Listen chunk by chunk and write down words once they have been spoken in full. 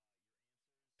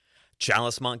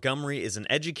Chalis Montgomery is an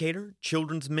educator,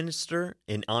 children's minister,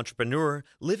 and entrepreneur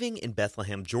living in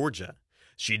Bethlehem, Georgia.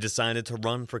 She decided to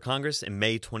run for Congress in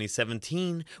May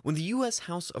 2017 when the U.S.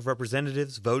 House of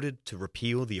Representatives voted to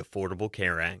repeal the Affordable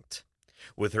Care Act.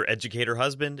 With her educator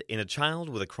husband and a child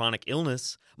with a chronic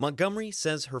illness, Montgomery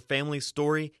says her family's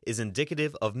story is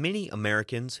indicative of many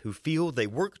Americans who feel they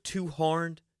work too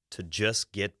hard to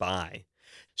just get by.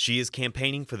 She is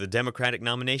campaigning for the Democratic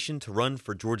nomination to run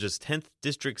for Georgia's 10th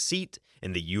district seat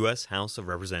in the U.S. House of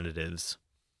Representatives.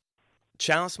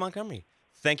 Chalis Montgomery,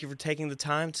 thank you for taking the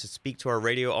time to speak to our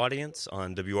radio audience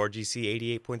on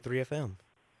WRGC 88.3 FM.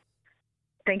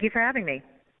 Thank you for having me.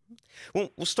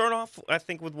 Well, we'll start off, I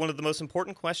think, with one of the most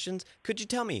important questions. Could you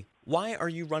tell me, why are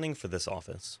you running for this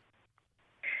office?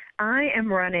 I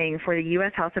am running for the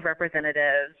U.S. House of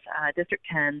Representatives, District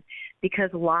 10, because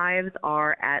lives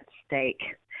are at stake.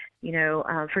 You know,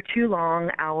 for too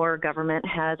long, our government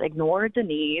has ignored the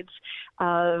needs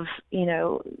of,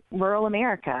 rural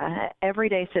America,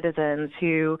 everyday citizens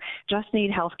who just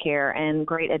need health care and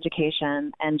great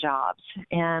education and jobs.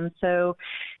 And so,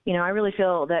 I really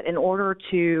feel that in order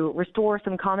to restore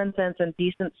some common sense and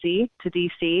decency to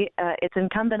D.C., it's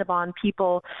incumbent upon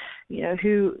people,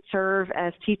 who serve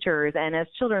as teachers and as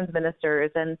children's ministers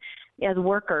and as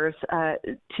workers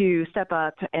to step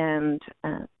up and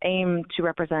aim to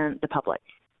represent the public.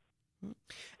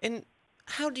 And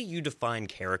how do you define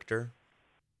character?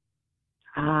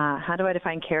 How do I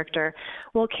define character?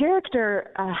 Well,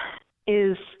 character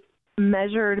is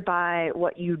measured by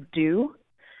what you do,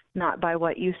 not by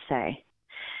what you say.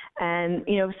 And,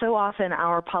 so often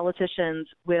our politicians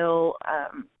will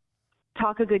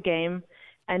talk a good game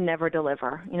and never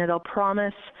deliver. They'll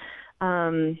promise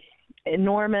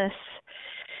enormous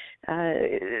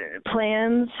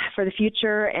plans for the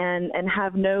future and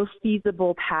have no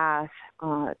feasible path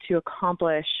to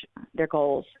accomplish their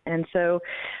goals. And so,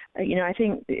 I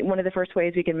think one of the first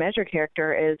ways we can measure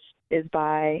character is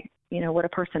by, what a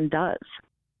person does.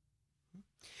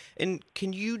 And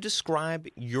can you describe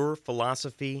your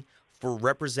philosophy for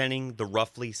representing the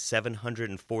roughly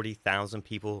 740,000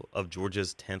 people of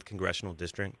Georgia's 10th Congressional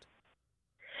District?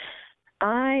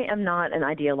 I am not an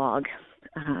ideologue.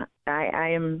 I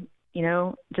am,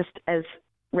 just as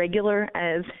regular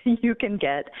as you can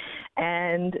get.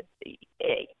 And,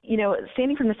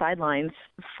 standing from the sidelines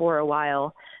for a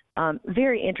while,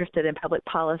 very interested in public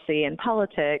policy and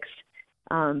politics.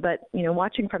 But,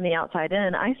 watching from the outside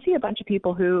in, I see a bunch of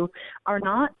people who are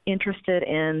not interested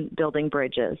in building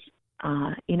bridges.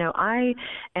 I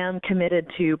am committed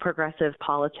to progressive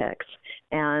politics,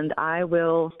 and I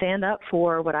will stand up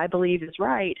for what I believe is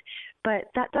right. But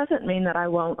that doesn't mean that I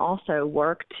won't also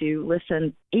work to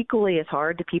listen equally as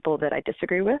hard to people that I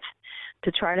disagree with,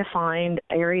 to try to find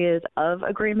areas of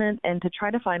agreement and to try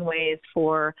to find ways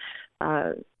for,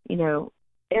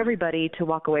 everybody to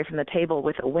walk away from the table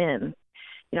with a win.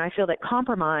 I feel that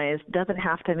compromise doesn't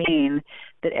have to mean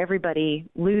that everybody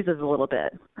loses a little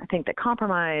bit. I think that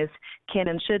compromise can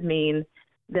and should mean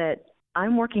that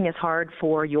I'm working as hard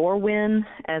for your win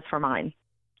as for mine.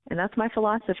 And that's my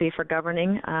philosophy for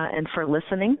governing and for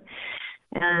listening.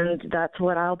 And that's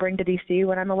what I'll bring to D.C.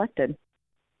 when I'm elected.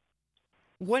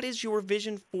 What is your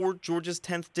vision for Georgia's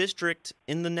 10th District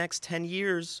in the next 10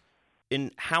 years?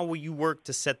 And how will you work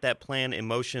to set that plan in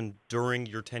motion during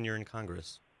your tenure in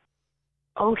Congress?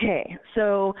 Okay,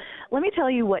 so let me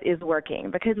tell you what is working,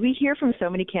 because we hear from so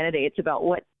many candidates about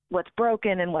what's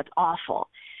broken and what's awful.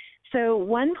 So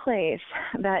one place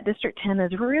that District 10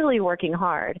 is really working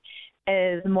hard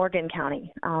is Morgan County,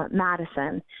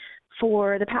 Madison.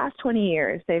 For the past 20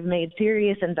 years, they've made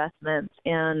serious investments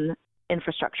in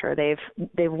infrastructure.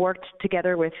 They've worked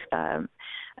together with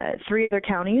 3 other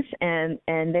counties, and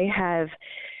they have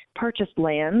purchased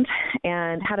land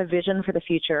and had a vision for the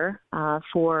future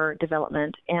for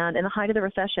development. And in the height of the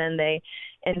recession, they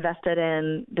invested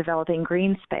in developing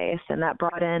green space, and that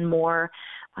brought in more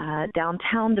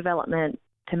downtown development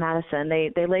to Madison.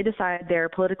 They laid aside their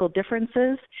political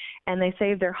differences, and they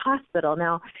saved their hospital.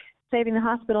 Now, saving the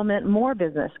hospital meant more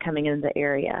business coming into the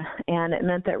area, and it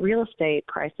meant that real estate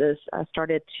prices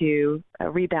started to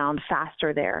rebound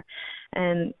faster there.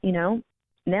 And,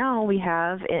 now we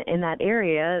have in that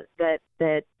area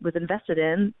that was invested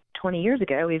in 20 years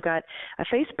ago, we've got a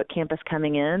Facebook campus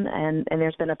coming in, and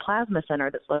there's been a plasma center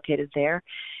that's located there.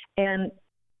 And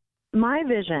my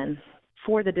vision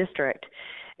for the district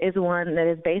is one that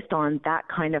is based on that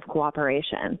kind of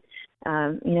cooperation.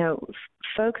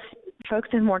 Folks folks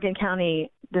in Morgan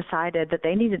County decided that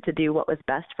they needed to do what was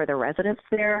best for the residents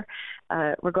there,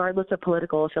 regardless of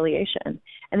political affiliation.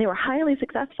 And they were highly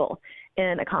successful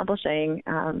in accomplishing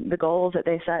the goals that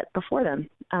they set before them.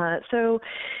 So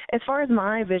as far as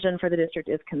my vision for the district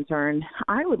is concerned,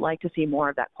 I would like to see more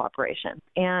of that cooperation.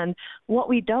 And what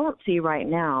we don't see right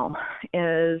now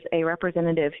is a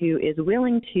representative who is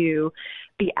willing to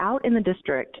be out in the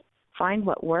district, find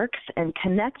what works, and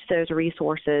connect those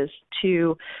resources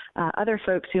to other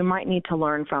folks who might need to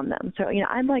learn from them. So,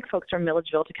 I'd like folks from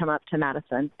Milledgeville to come up to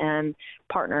Madison and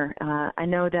partner. I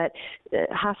know that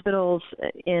hospitals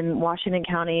in Washington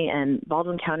County and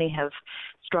Baldwin County have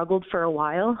struggled for a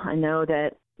while. I know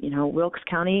that, Wilkes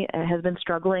County has been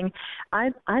struggling.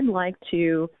 I'd like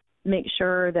to make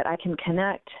sure that I can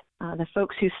connect the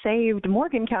folks who saved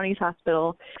Morgan County's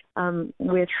hospital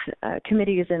with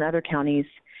committees in other counties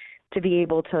to be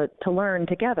able to learn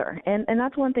together. And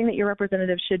that's one thing that your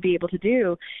representative should be able to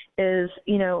do is,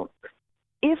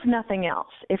 if nothing else,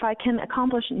 if I can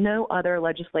accomplish no other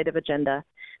legislative agenda,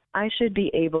 I should be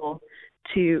able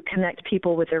to connect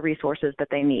people with the resources that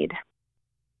they need.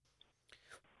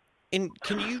 And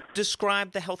can you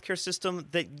describe the healthcare system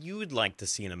that you would like to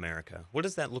see in America? What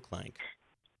does that look like?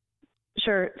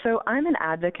 Sure. So I'm an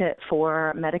advocate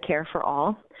for Medicare for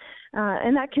all.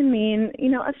 And that can mean,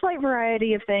 a slight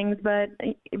variety of things, but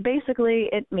basically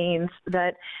it means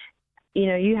that,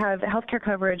 you have healthcare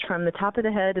coverage from the top of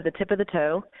the head to the tip of the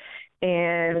toe,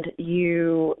 and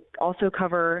you also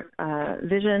cover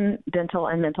vision, dental,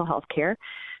 and mental health care.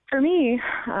 For me,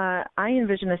 I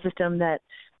envision a system that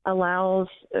allows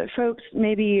folks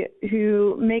maybe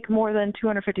who make more than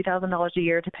 $250,000 a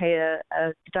year to pay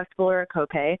a deductible or a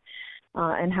copay,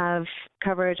 and have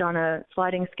coverage on a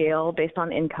sliding scale based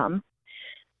on income.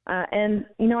 And,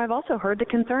 I've also heard the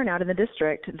concern out in the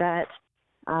district that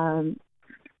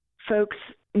folks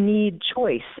need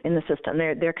choice in the system.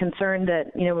 They're concerned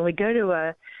that, when we go to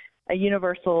a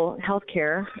universal health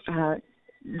care,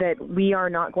 that we are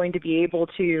not going to be able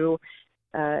to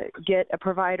get a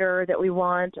provider that we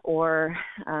want or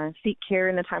seek care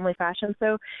in a timely fashion.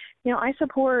 So, I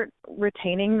support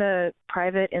retaining the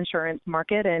private insurance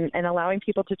market and allowing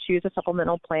people to choose a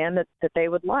supplemental plan that they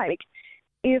would like,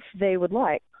 if they would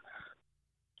like.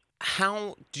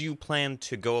 How do you plan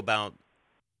to go about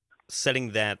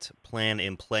setting that plan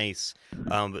in place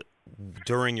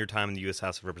during your time in the U.S.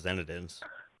 House of Representatives?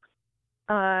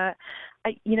 I'm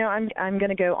going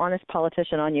to go honest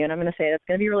politician on you, and I'm going to say it's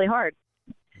going to be really hard.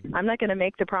 I'm not going to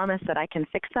make the promise that I can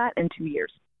fix that in 2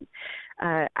 years.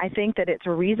 I think that it's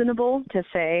reasonable to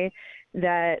say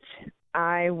that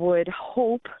I would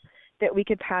hope that we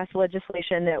could pass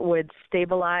legislation that would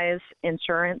stabilize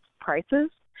insurance prices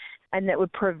and that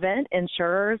would prevent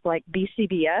insurers like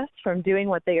BCBS from doing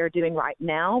what they are doing right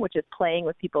now, which is playing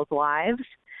with people's lives.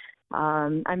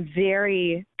 I'm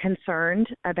very concerned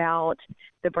about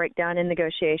the breakdown in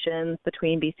negotiations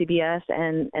between BCBS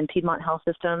and Piedmont Health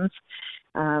Systems.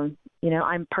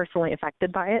 I'm personally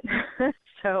affected by it,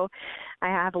 so I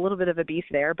have a little bit of a beef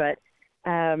there. But,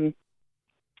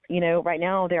 right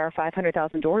now there are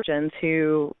 500,000 Georgians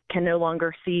who can no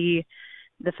longer see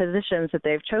the physicians that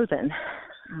they've chosen.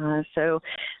 So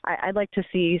I'd like to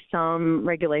see some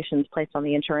regulations placed on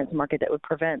the insurance market that would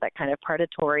prevent that kind of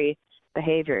predatory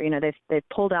behavior. They've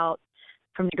pulled out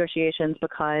from negotiations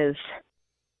because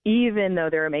even though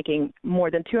they were making more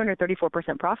than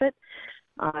 234% profit,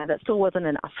 that still wasn't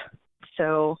enough.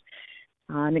 So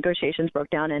negotiations broke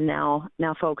down, and now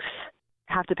folks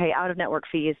have to pay out-of-network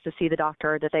fees to see the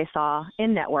doctor that they saw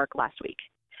in-network last week.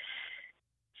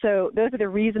 So those are the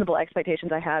reasonable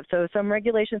expectations I have. So some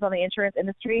regulations on the insurance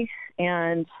industry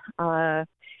and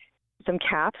some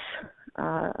caps,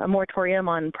 a moratorium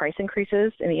on price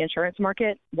increases in the insurance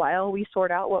market while we sort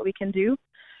out what we can do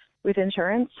with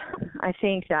insurance. I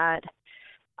think that,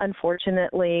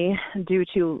 unfortunately, due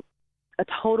to a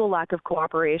total lack of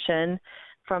cooperation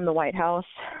from the White House,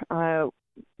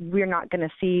 we're not going to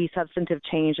see substantive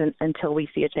change until we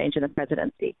see a change in the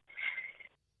presidency.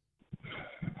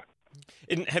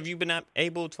 And have you been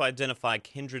able to identify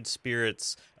kindred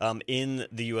spirits in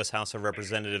the U.S. House of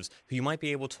Representatives who you might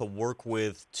be able to work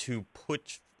with to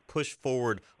push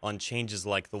forward on changes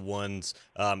like the ones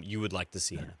you would like to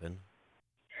see happen?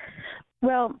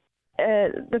 Well,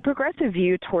 the progressive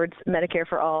view towards Medicare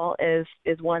for all is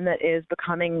one that is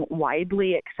becoming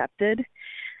widely accepted.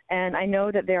 And I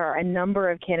know that there are a number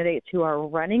of candidates who are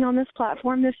running on this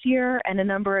platform this year, and a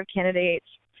number of candidates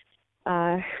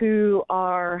who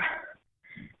are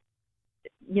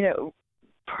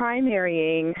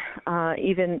primarying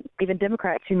even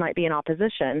Democrats who might be in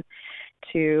opposition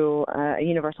to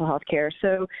universal health care.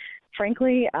 So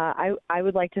Frankly, I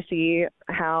would like to see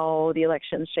how the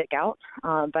elections shake out,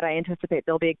 but I anticipate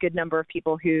there'll be a good number of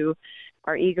people who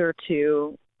are eager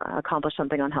to accomplish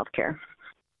something on healthcare.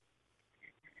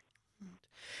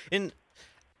 And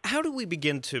how do we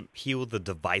begin to heal the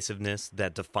divisiveness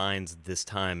that defines this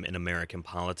time in American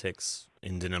politics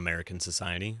and in American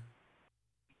society?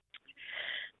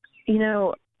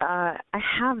 I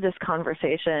have this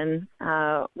conversation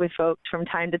with folks from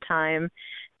time to time,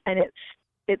 and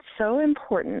it's so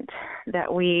important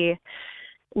that we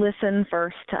listen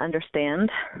first to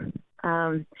understand.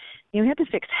 We have to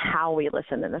fix how we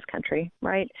listen in this country,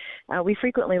 right? We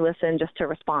frequently listen just to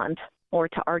respond or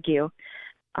to argue.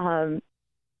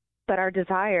 But our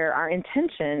desire, our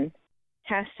intention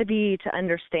has to be to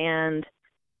understand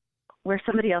where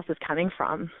somebody else is coming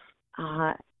from.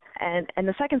 And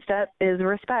the second step is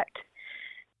respect.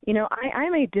 I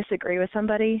may disagree with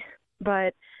somebody,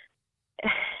 but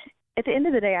at the end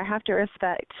of the day, I have to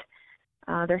respect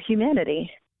their humanity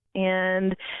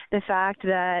and the fact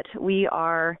that we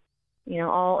are,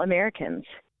 all Americans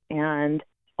and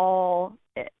all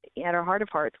at our heart of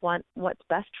hearts want what's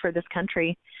best for this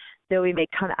country, though we may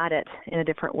come at it in a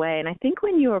different way. And I think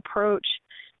when you approach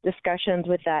discussions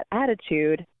with that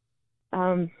attitude,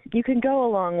 you can go a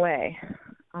long way.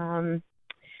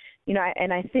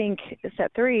 And I think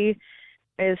step 3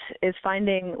 is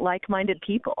finding like-minded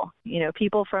people,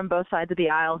 people from both sides of the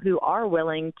aisle who are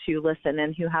willing to listen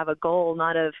and who have a goal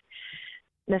not of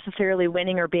necessarily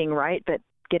winning or being right, but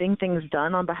getting things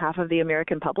done on behalf of the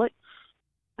American public.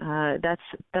 That's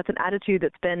an attitude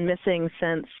that's been missing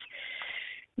since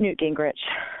Newt Gingrich.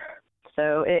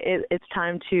 So it's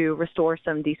time to restore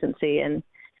some decency and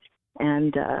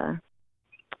get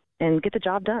the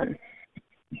job done.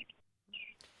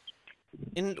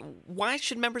 And why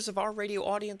should members of our radio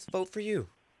audience vote for you?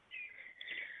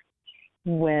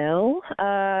 Well,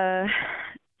 I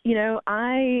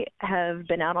have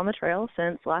been out on the trail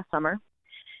since last summer,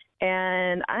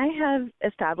 and I have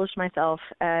established myself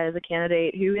as a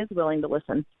candidate who is willing to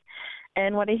listen.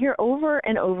 And what I hear over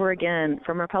and over again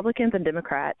from Republicans and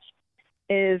Democrats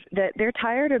is that they're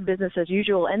tired of business as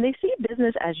usual, and they see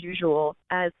business as usual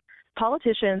as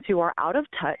politicians who are out of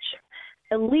touch,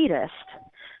 elitist,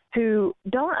 who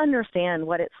don't understand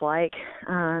what it's like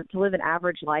to live an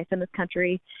average life in this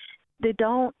country. They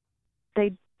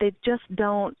just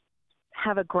don't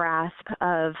have a grasp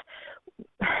of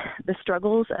the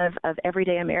struggles of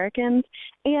everyday Americans,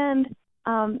 and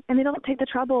they don't take the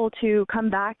trouble to come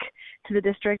back to the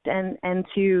district and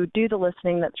to do the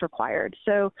listening that's required.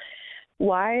 So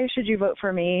why should you vote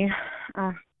for me?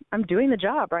 I'm doing the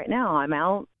job right now. I'm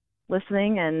out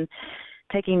listening and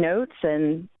taking notes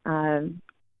and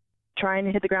trying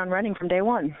to hit the ground running from day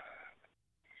one.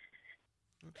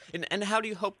 And how do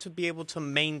you hope to be able to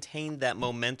maintain that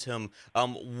momentum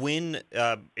when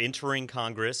entering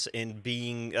Congress and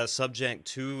being subject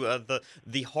to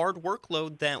the hard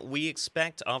workload that we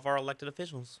expect of our elected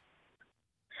officials?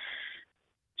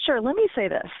 Sure. Let me say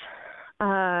this.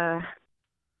 Last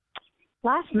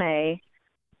May,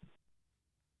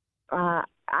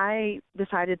 I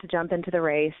decided to jump into the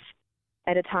race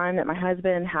at a time that my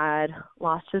husband had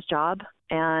lost his job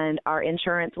and our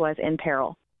insurance was in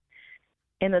peril.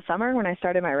 In the summer, when I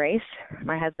started my race,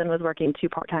 my husband was working 2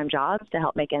 part-time jobs to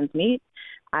help make ends meet.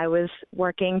 I was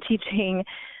working teaching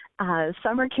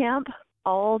summer camp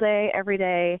all day, every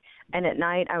day, and at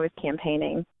night I was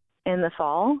campaigning. In the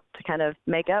fall, to kind of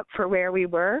make up for where we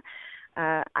were,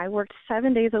 I worked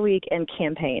 7 days a week and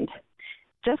campaigned.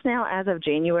 Just now, as of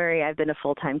January, I've been a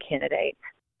full-time candidate.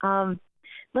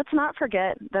 Let's not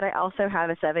forget that I also have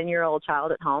a 7-year-old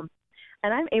child at home,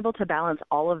 and I'm able to balance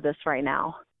all of this right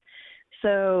now.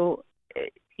 So,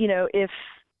 if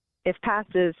past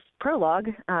is prologue,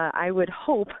 I would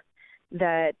hope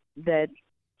that this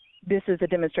is a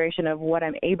demonstration of what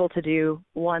I'm able to do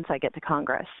once I get to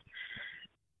Congress.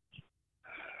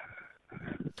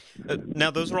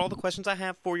 Now, those are all the questions I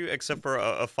have for you, except for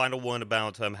a final one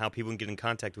about how people can get in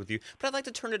contact with you. But I'd like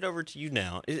to turn it over to you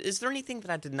now. Is there anything that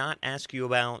I did not ask you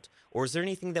about, or is there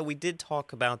anything that we did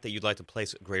talk about that you'd like to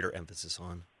place greater emphasis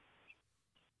on?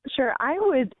 Sure. I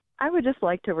would just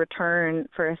like to return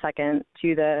for a second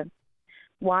to the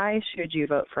why should you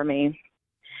vote for me?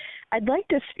 I'd like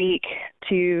to speak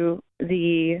to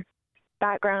the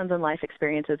backgrounds and life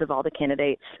experiences of all the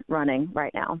candidates running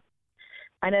right now.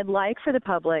 And I'd like for the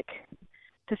public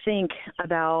to think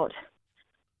about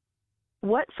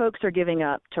what folks are giving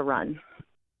up to run.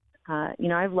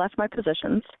 I've left my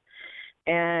positions,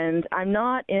 and I'm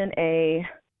not in a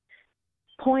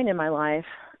point in my life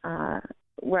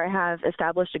where I have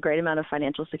established a great amount of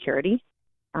financial security.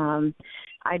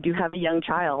 I do have a young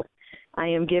child, I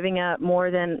am giving up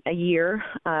more than a year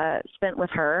spent with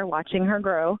her, watching her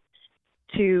grow,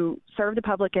 to serve the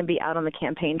public and be out on the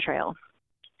campaign trail.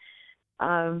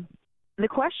 The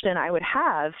question I would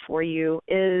have for you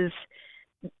is,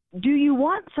 do you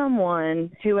want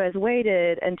someone who has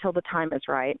waited until the time is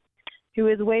right, who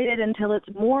has waited until it's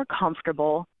more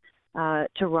comfortable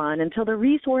to run, until the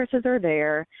resources are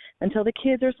there, until the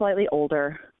kids are slightly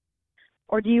older?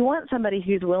 Or do you want somebody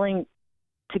who's willing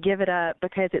to give it up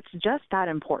because it's just that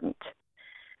important?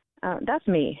 That's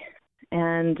me.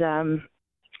 And,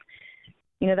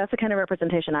 that's the kind of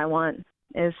representation I want,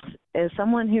 is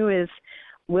someone who is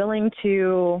willing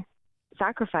to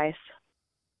sacrifice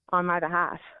on my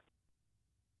behalf.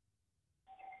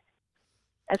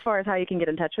 As far as how you can get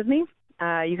in touch with me,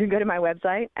 you can go to my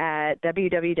website at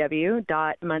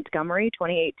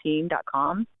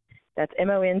www.montgomery2018.com. That's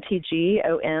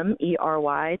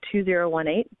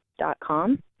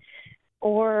MONTGOMERY2018.com.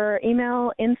 Or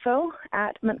email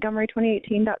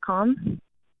info@montgomery2018.com.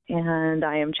 And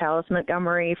I am Chalis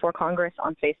Montgomery for Congress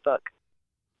on Facebook.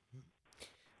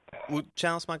 Well,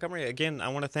 Chalis Montgomery, again, I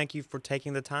want to thank you for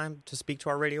taking the time to speak to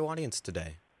our radio audience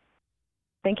today.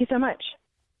 Thank you so much.